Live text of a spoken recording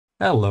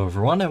Hello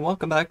everyone and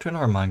welcome back to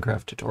another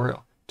Minecraft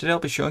tutorial. Today I'll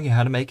be showing you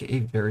how to make a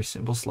very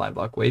simple slime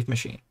block wave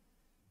machine.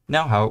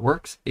 Now how it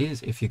works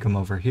is if you come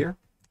over here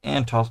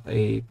and toss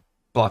a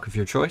block of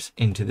your choice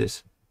into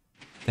this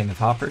thing of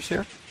hoppers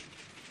here,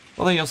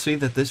 well then you'll see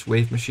that this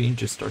wave machine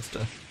just starts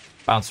to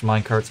bounce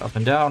minecarts up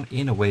and down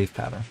in a wave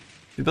pattern.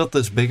 If you built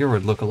this bigger it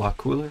would look a lot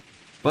cooler,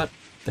 but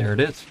there it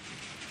is.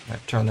 I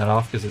turn that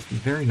off because it's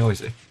very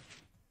noisy.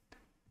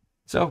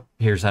 So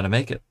here's how to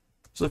make it.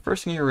 So the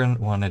first thing you're going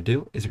to want to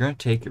do is you're going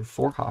to take your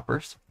 4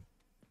 hoppers,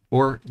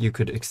 or you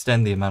could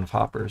extend the amount of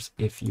hoppers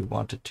if you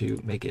wanted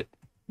to make it,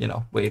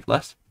 wave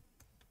less.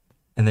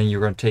 And then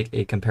you're going to take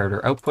a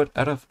comparator output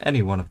out of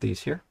any one of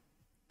these here.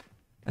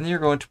 And then you're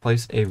going to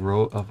place a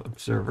row of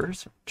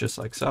observers, just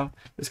like so.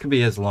 This can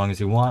be as long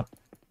as you want,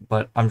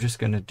 but I'm just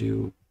going to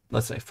do,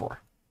 let's say 4.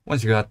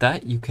 Once you got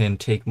that, you can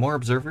take more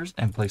observers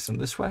and place them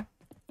this way.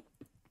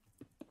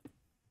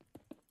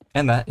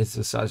 And that is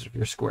the size of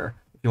your square.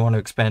 If you want to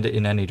expand it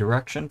in any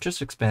direction, just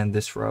expand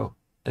this row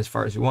as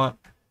far as you want,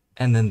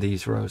 and then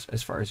these rows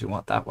as far as you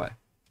want that way.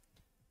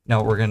 Now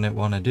what we're going to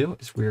want to do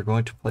is we're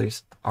going to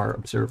place our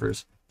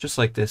observers just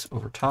like this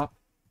over top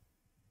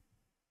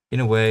in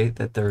a way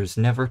that there's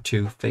never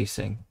 2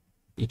 facing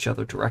each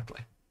other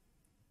directly.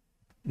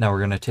 Now we're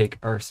going to take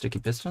our sticky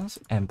pistons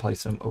and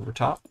place them over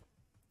top.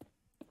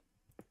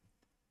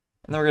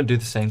 And then we're going to do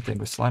the same thing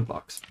with slime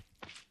blocks.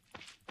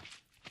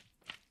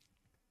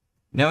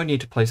 Now we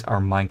need to place our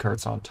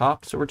minecarts on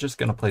top, so we're just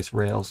going to place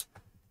rails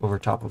over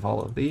top of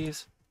all of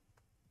these,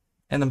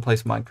 and then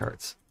place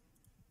minecarts.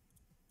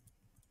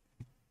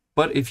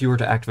 But if you were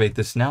to activate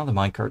this now, the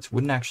minecarts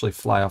wouldn't actually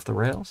fly off the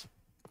rails,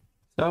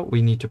 so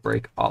we need to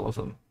break all of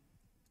them.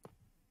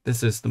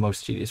 This is the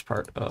most tedious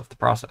part of the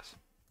process.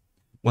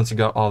 Once you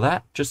got all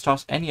that, just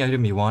toss any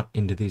item you want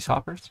into these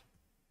hoppers.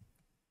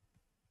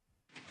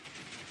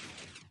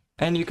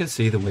 And you can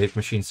see the wave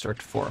machine start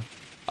to form.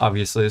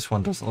 Obviously, this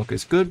one doesn't look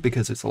as good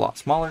because it's a lot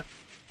smaller,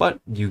 but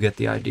you get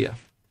the idea.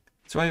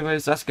 So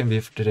anyways, that's going to be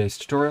it for today's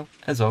tutorial.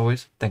 As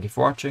always, thank you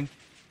for watching,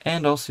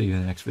 and I'll see you in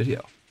the next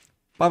video.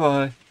 Bye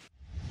bye!